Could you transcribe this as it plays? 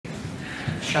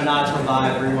Shana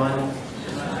Tova, everyone.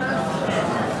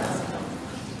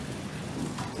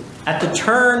 At the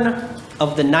turn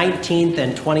of the 19th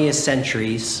and 20th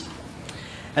centuries,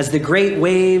 as the great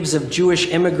waves of Jewish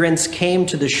immigrants came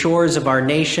to the shores of our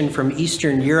nation from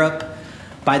Eastern Europe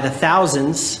by the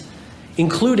thousands,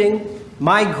 including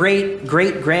my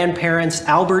great-great-grandparents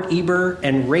Albert Eber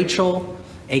and Rachel,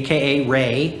 aka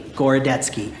Ray,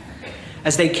 Gorodetsky,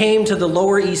 as they came to the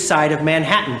Lower East Side of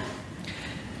Manhattan.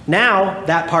 Now,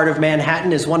 that part of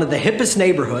Manhattan is one of the hippest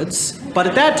neighborhoods, but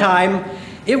at that time,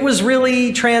 it was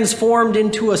really transformed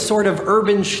into a sort of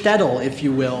urban shtetl, if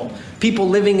you will. People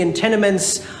living in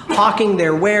tenements, hawking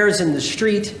their wares in the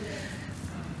street,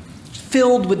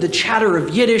 filled with the chatter of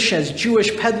Yiddish as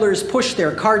Jewish peddlers pushed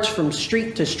their carts from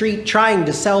street to street, trying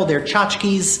to sell their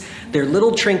tchotchkes, their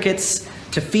little trinkets,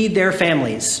 to feed their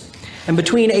families. And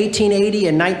between 1880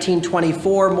 and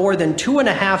 1924, more than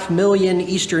 2.5 million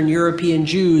Eastern European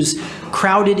Jews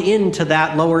crowded into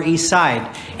that Lower East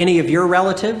Side. Any of your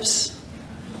relatives?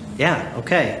 Yeah,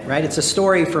 okay, right? It's a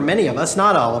story for many of us,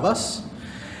 not all of us.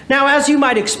 Now, as you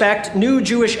might expect, new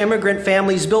Jewish immigrant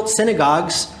families built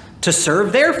synagogues to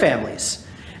serve their families.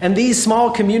 And these small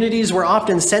communities were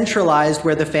often centralized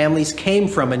where the families came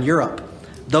from in Europe.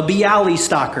 The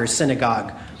Bialystoker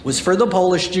synagogue was for the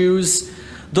Polish Jews,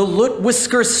 the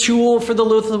Lutwisker Shul for the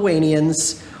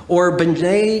Lithuanians, or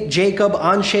Bnei Jacob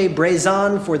Anshe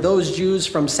Brezan for those Jews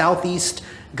from southeast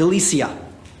Galicia.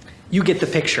 You get the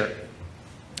picture.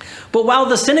 But while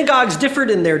the synagogues differed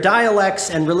in their dialects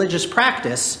and religious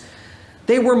practice,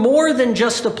 they were more than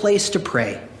just a place to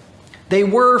pray. They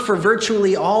were, for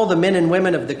virtually all the men and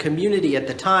women of the community at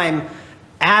the time,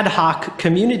 ad hoc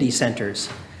community centers.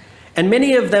 And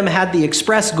many of them had the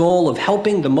express goal of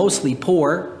helping the mostly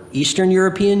poor Eastern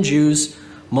European Jews,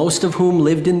 most of whom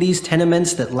lived in these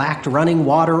tenements that lacked running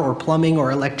water or plumbing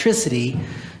or electricity,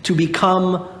 to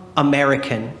become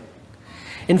American.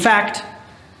 In fact,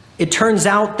 it turns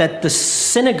out that the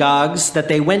synagogues that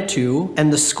they went to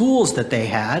and the schools that they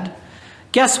had,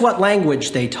 guess what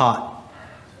language they taught?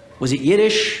 Was it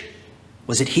Yiddish?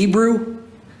 Was it Hebrew?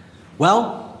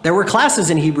 Well, there were classes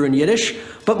in Hebrew and Yiddish,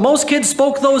 but most kids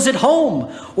spoke those at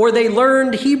home, or they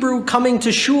learned Hebrew coming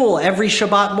to shul every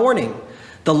Shabbat morning.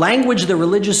 The language the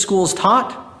religious schools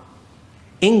taught?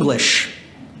 English.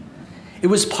 It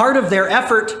was part of their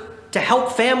effort to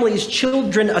help families,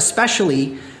 children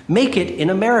especially, make it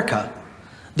in America.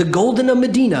 The Golden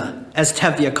Medina, as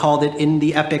Tevye called it in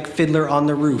the epic Fiddler on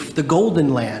the Roof, the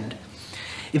Golden Land.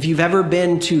 If you've ever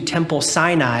been to Temple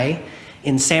Sinai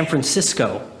in San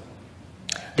Francisco,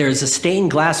 there's a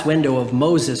stained glass window of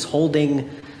Moses holding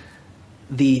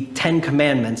the 10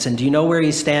 Commandments. And do you know where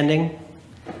he's standing?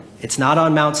 It's not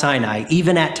on Mount Sinai,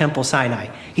 even at Temple Sinai.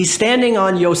 He's standing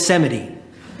on Yosemite,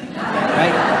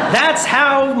 right? That's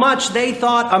how much they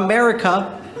thought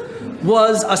America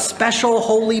was a special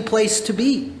holy place to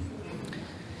be.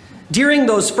 During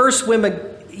those first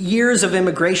years of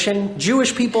immigration,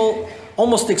 Jewish people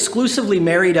almost exclusively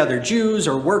married other Jews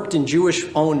or worked in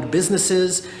Jewish-owned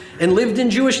businesses and lived in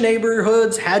Jewish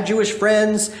neighborhoods, had Jewish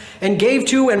friends, and gave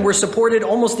to and were supported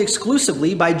almost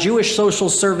exclusively by Jewish social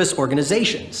service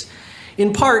organizations.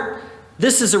 In part,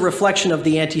 this is a reflection of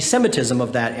the anti-Semitism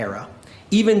of that era.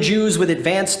 Even Jews with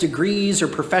advanced degrees or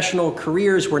professional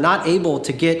careers were not able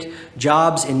to get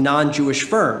jobs in non-Jewish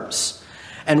firms.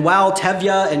 And while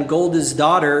Tevye and Golda's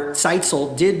daughter,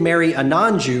 Tzeitzel, did marry a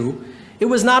non-Jew, it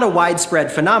was not a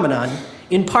widespread phenomenon,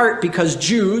 in part because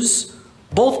Jews,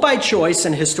 both by choice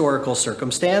and historical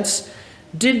circumstance,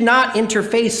 did not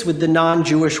interface with the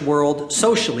non-Jewish world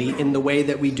socially in the way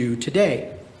that we do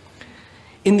today.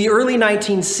 In the early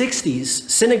 1960s,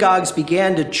 synagogues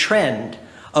began a trend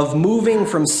of moving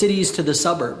from cities to the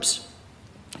suburbs.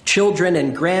 Children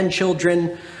and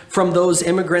grandchildren from those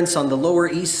immigrants on the Lower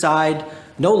East Side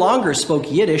no longer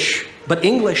spoke Yiddish, but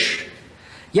English.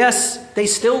 Yes, they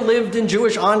still lived in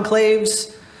Jewish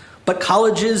enclaves, but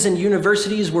colleges and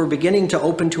universities were beginning to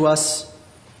open to us.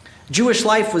 Jewish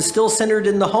life was still centered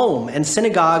in the home, and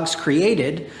synagogues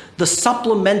created the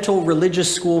supplemental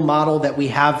religious school model that we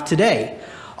have today,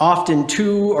 often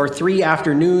 2 or 3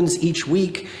 afternoons each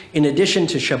week, in addition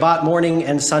to Shabbat morning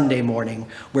and Sunday morning,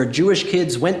 where Jewish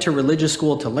kids went to religious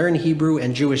school to learn Hebrew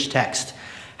and Jewish text.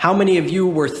 How many of you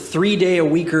were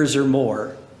 3-day-a-weekers or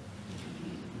more?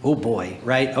 Oh boy,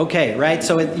 right? Okay, right?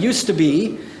 So it used to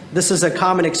be, this is a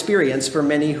common experience for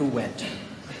many who went.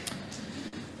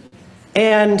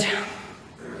 And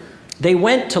they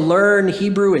went to learn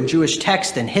Hebrew and Jewish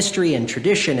text and history and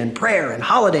tradition and prayer and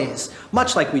holidays,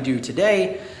 much like we do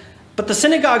today. But the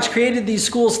synagogues created these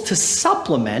schools to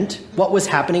supplement what was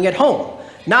happening at home,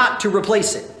 not to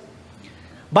replace it.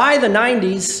 By the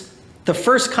 90s, the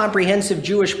first comprehensive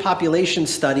Jewish population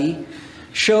study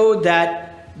showed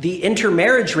that the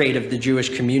intermarriage rate of the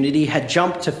Jewish community had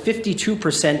jumped to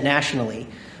 52% nationally.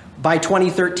 By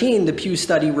 2013, the Pew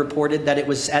study reported that it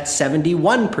was at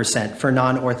 71% for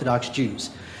non-Orthodox Jews.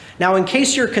 Now, in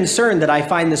case you're concerned that I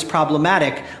find this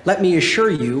problematic, let me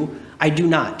assure you, I do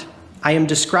not. I am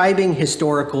describing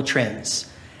historical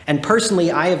trends. And personally,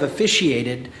 I have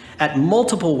officiated at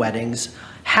multiple weddings.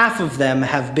 Half of them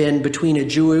have been between a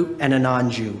Jew and a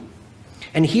non-Jew.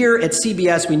 And here at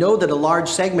CBS, we know that a large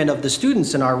segment of the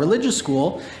students in our religious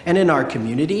school and in our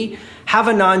community have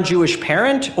a non-Jewish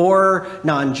parent or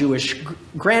non-Jewish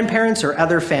grandparents or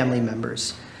other family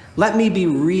members. Let me be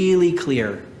really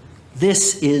clear.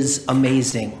 This is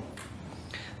amazing.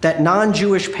 That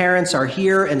non-Jewish parents are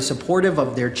here and supportive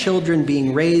of their children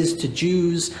being raised to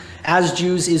Jews, as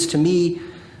Jews, is to me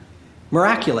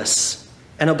miraculous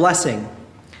and a blessing.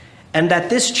 And that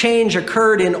this change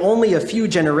occurred in only a few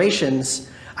generations,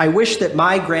 I wish that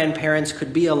my grandparents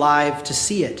could be alive to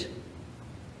see it.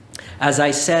 As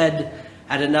I said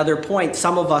at another point,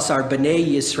 some of us are B'nai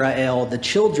Yisrael, the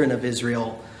children of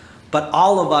Israel, but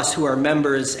all of us who are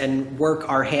members and work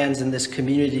our hands in this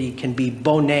community can be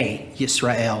Bonei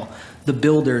Yisrael, the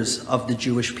builders of the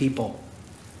Jewish people.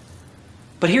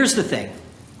 But here's the thing.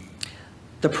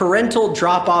 The parental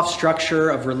drop-off structure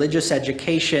of religious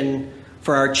education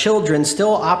for our children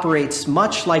still operates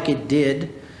much like it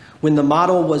did when the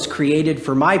model was created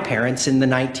for my parents in the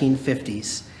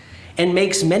 1950s, and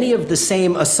makes many of the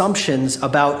same assumptions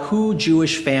about who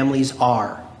Jewish families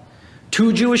are.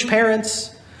 Two Jewish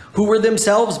parents who were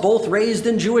themselves both raised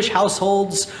in Jewish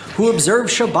households, who observe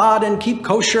Shabbat and keep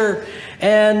kosher,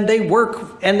 and they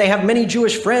work, and they have many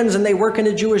Jewish friends, and they work in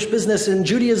a Jewish business, and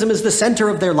Judaism is the center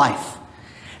of their life.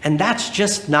 And that's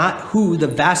just not who the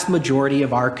vast majority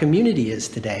of our community is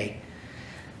today.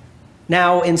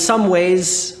 Now, in some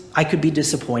ways, I could be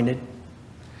disappointed,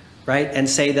 right? And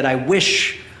say that I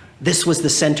wish this was the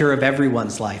center of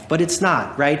everyone's life, but it's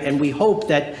not, right? And we hope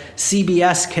that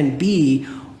CBS can be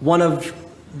one of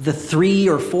the 3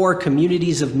 or 4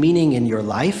 communities of meaning in your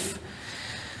life.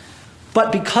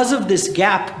 But because of this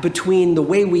gap between the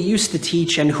way we used to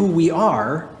teach and who we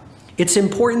are, it's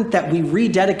important that we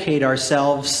rededicate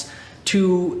ourselves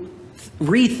to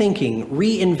rethinking,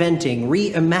 reinventing,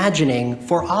 reimagining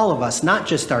for all of us, not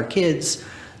just our kids,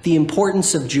 the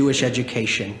importance of Jewish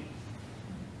education.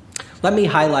 Let me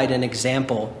highlight an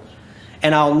example,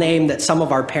 and I'll name that some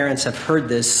of our parents have heard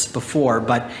this before,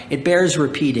 but it bears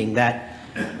repeating that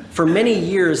for many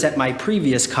years at my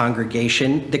previous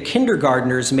congregation, the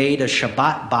kindergartners made a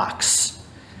Shabbat box.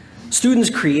 Students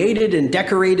created and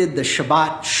decorated the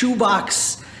Shabbat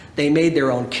shoebox. They made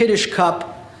their own Kiddush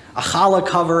cup, a challah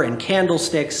cover, and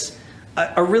candlesticks,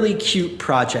 a really cute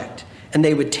project. And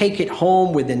they would take it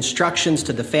home with instructions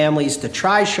to the families to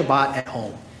try Shabbat at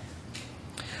home.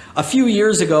 A few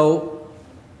years ago,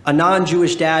 a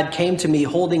non-Jewish dad came to me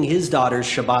holding his daughter's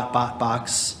Shabbat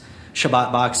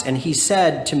box, and he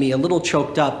said to me, a little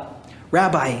choked up,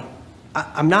 "Rabbi,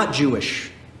 I'm not Jewish.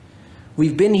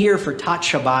 We've been here for Tat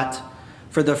Shabbat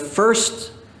for the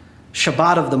first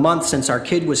Shabbat of the month since our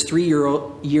kid was 3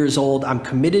 years old. I'm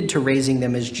committed to raising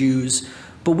them as Jews,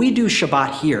 but we do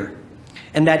Shabbat here.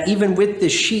 And that even with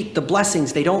this sheet, the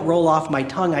blessings, they don't roll off my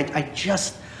tongue.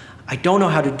 I don't know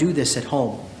how to do this at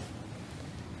home."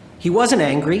 He wasn't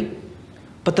angry,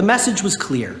 but the message was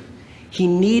clear. He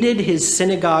needed his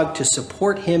synagogue to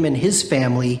support him and his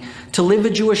family to live a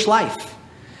Jewish life.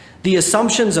 The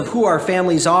assumptions of who our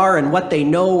families are and what they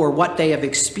know or what they have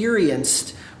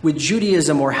experienced with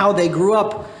Judaism or how they grew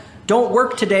up don't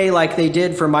work today like they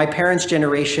did for my parents'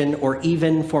 generation or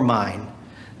even for mine.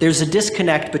 There's a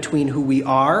disconnect between who we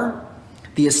are,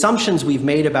 the assumptions we've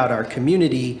made about our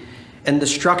community, and the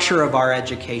structure of our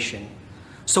education.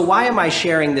 So why am I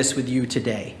sharing this with you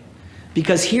today?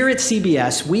 Because here at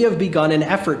CBS, we have begun an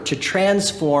effort to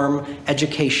transform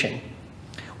education.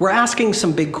 We're asking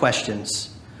some big questions.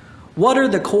 What are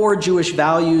the core Jewish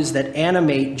values that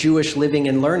animate Jewish living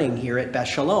and learning here at Beth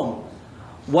Shalom?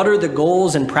 What are the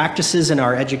goals and practices in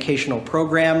our educational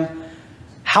program?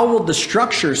 How will the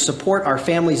structure support our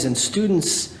families and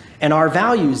students and our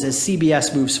values as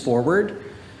CBS moves forward?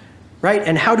 Right?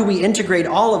 And how do we integrate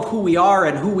all of who we are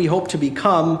and who we hope to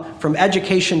become, from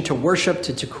education to worship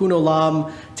to tikkun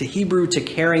olam to Hebrew to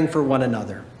caring for one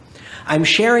another? I'm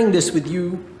sharing this with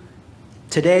you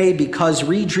today because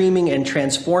redreaming and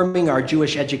transforming our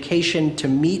Jewish education to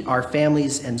meet our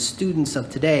families and students of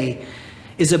today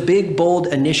is a big, bold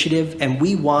initiative, and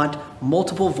we want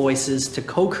multiple voices to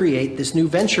co-create this new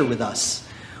venture with us.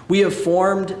 We have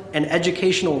formed an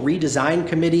educational redesign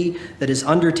committee that is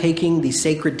undertaking the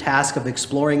sacred task of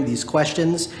exploring these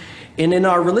questions. And in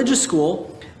our religious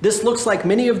school, this looks like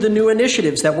many of the new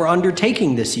initiatives that we're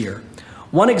undertaking this year.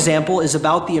 One example is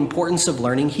about the importance of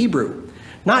learning Hebrew,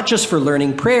 not just for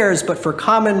learning prayers, but for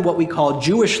common, what we call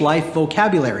Jewish life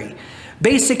vocabulary.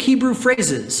 Basic Hebrew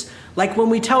phrases, like when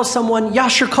we tell someone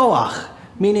Yasher Koach,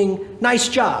 meaning nice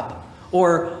job,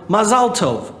 or Mazal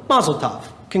Tov,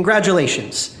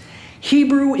 congratulations.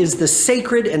 Hebrew is the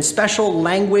sacred and special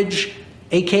language,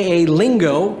 aka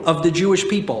lingo, of the Jewish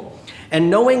people.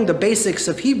 And knowing the basics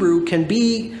of Hebrew can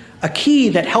be a key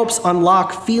that helps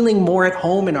unlock feeling more at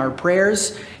home in our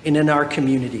prayers and in our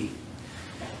community.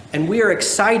 And we are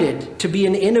excited to be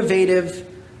an innovative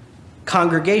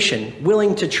congregation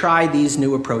willing to try these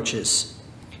new approaches.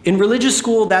 In religious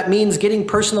school, that means getting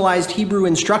personalized Hebrew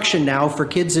instruction now for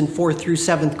kids in 4th through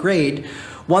 7th grade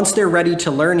once they're ready to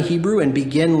learn Hebrew and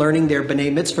begin learning their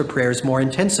B'nai Mitzvah prayers more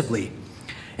intensively.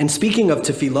 And speaking of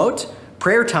tefillot,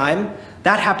 prayer time,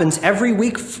 that happens every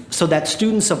week so that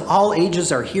students of all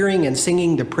ages are hearing and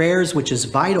singing the prayers, which is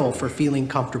vital for feeling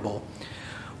comfortable.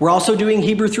 We're also doing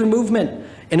Hebrew through movement,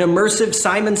 an immersive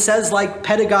Simon Says-like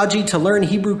pedagogy to learn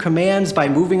Hebrew commands by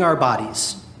moving our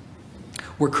bodies.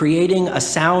 We're creating a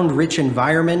sound, rich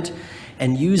environment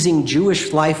and using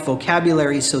Jewish life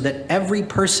vocabulary so that every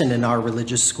person in our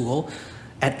religious school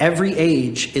at every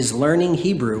age is learning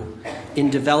Hebrew in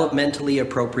developmentally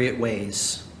appropriate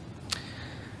ways.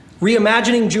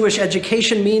 Reimagining Jewish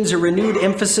education means a renewed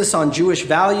emphasis on Jewish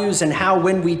values and how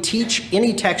when we teach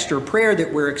any text or prayer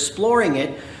that we're exploring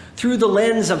it through the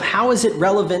lens of how is it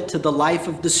relevant to the life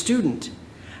of the student.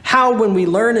 How when we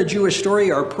learn a Jewish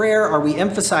story or prayer are we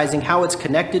emphasizing how it's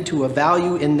connected to a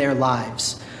value in their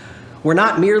lives. We're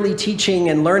not merely teaching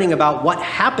and learning about what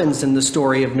happens in the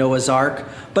story of Noah's Ark,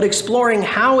 but exploring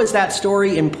how is that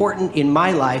story important in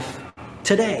my life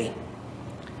today.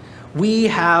 We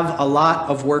have a lot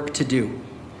of work to do.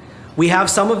 We have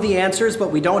some of the answers,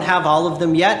 but we don't have all of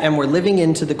them yet, and we're living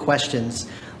into the questions,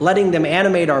 letting them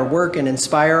animate our work and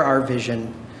inspire our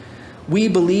vision. We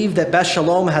believe that Beth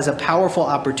Shalom has a powerful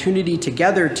opportunity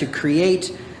together to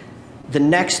create the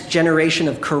next generation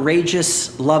of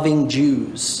courageous, loving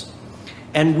Jews.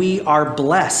 And we are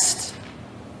blessed.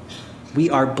 We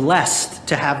are blessed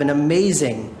to have an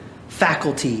amazing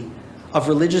faculty of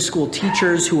religious school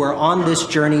teachers who are on this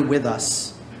journey with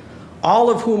us, all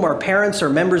of whom are parents or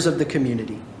members of the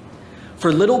community.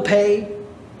 For little pay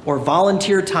or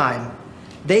volunteer time,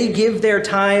 they give their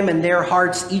time and their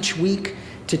hearts each week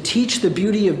to teach the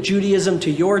beauty of Judaism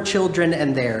to your children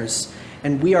and theirs,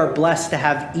 and we are blessed to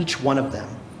have each one of them.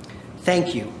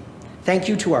 Thank you. Thank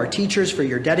you to our teachers for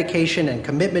your dedication and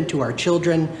commitment to our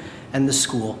children and the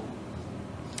school.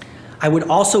 I would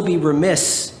also be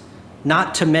remiss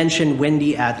not to mention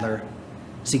Wendy Adler,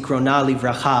 Zikrona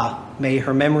Livracha, may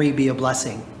her memory be a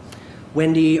blessing.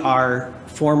 Wendy, our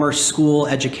former school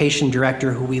education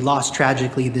director who we lost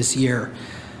tragically this year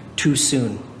too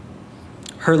soon.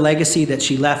 Her legacy that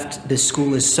she left this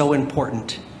school is so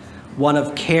important, one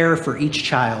of care for each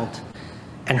child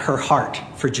and her heart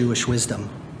for Jewish wisdom.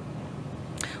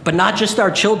 But not just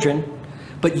our children,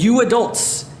 but you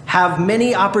adults have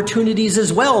many opportunities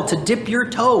as well to dip your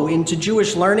toe into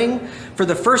Jewish learning for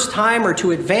the first time or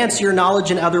to advance your knowledge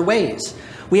in other ways.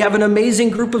 We have an amazing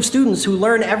group of students who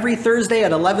learn every Thursday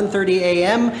at 11:30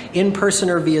 a.m. in person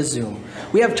or via Zoom.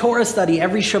 We have Torah study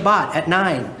every Shabbat at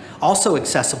 9, also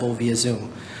accessible via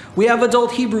Zoom. We have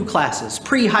adult Hebrew classes,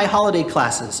 pre-high holiday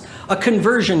classes, a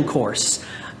conversion course.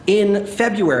 In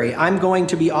February, I'm going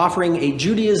to be offering a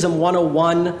Judaism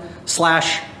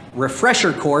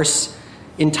 101/refresher course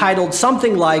entitled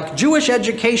something like Jewish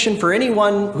Education for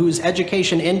Anyone Whose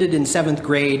Education Ended in 7th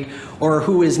Grade or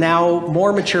who is now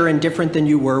more mature and different than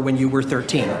you were when you were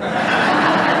 13.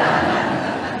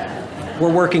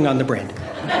 We're working on the brand.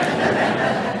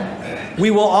 We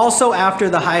will also, after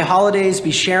the high holidays,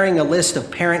 be sharing a list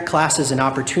of parent classes and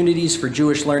opportunities for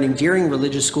Jewish learning during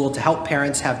religious school to help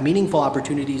parents have meaningful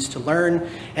opportunities to learn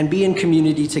and be in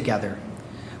community together.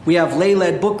 We have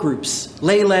lay-led book groups,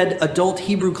 lay-led adult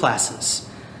Hebrew classes,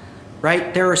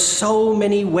 right? There are so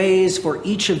many ways for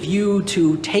each of you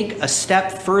to take a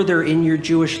step further in your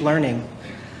Jewish learning.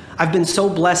 I've been so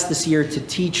blessed this year to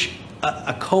teach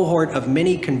a cohort of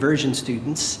many conversion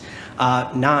students,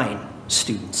 9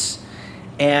 students.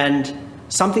 And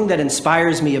something that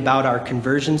inspires me about our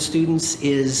conversion students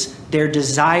is their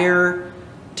desire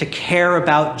to care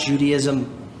about Judaism.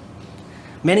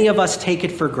 Many of us take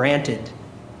it for granted.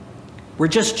 We're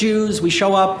just Jews, we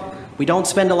show up, we don't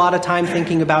spend a lot of time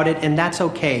thinking about it, and that's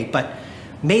okay. But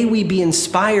may we be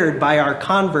inspired by our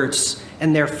converts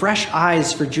and their fresh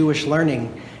eyes for Jewish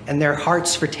learning and their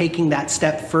hearts for taking that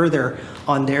step further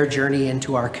on their journey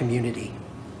into our community.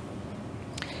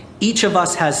 Each of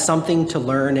us has something to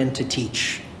learn and to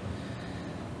teach.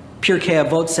 Pirkei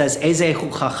Avot says,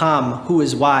 Ezehu Chacham, who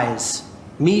is wise?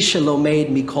 Mi shelomed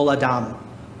mikol adam,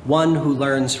 one who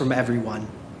learns from everyone.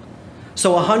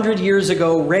 So 100 years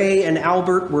ago, Ray and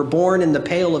Albert were born in the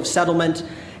Pale of Settlement,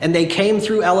 and they came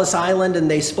through Ellis Island, and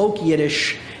they spoke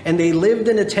Yiddish, and they lived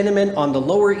in a tenement on the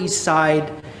Lower East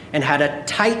Side and had a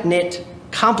tight-knit,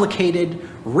 complicated,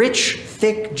 rich,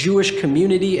 thick Jewish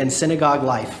community and synagogue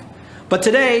life. But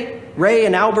today, Ray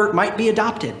and Albert might be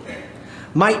adopted,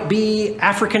 might be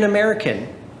African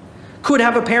American, could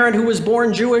have a parent who was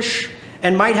born Jewish,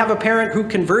 and might have a parent who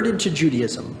converted to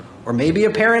Judaism, or maybe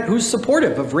a parent who's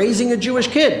supportive of raising a Jewish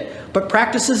kid, but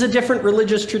practices a different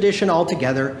religious tradition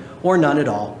altogether, or none at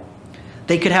all.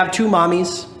 They could have two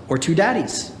mommies or two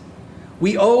daddies.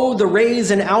 We owe the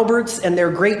Rays and Alberts and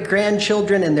their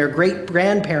great-grandchildren and their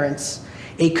great-grandparents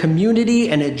a community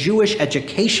and a Jewish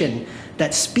education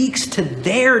that speaks to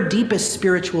their deepest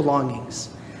spiritual longings,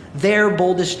 their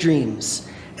boldest dreams,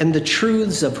 and the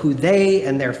truths of who they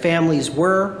and their families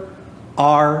were,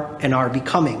 are, and are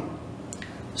becoming.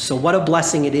 So what a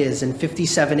blessing it is in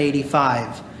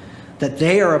 5785 that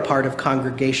they are a part of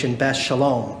Congregation Beth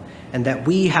Shalom, and that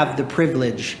we have the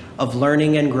privilege of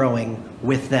learning and growing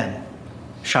with them.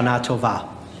 Shana Tova.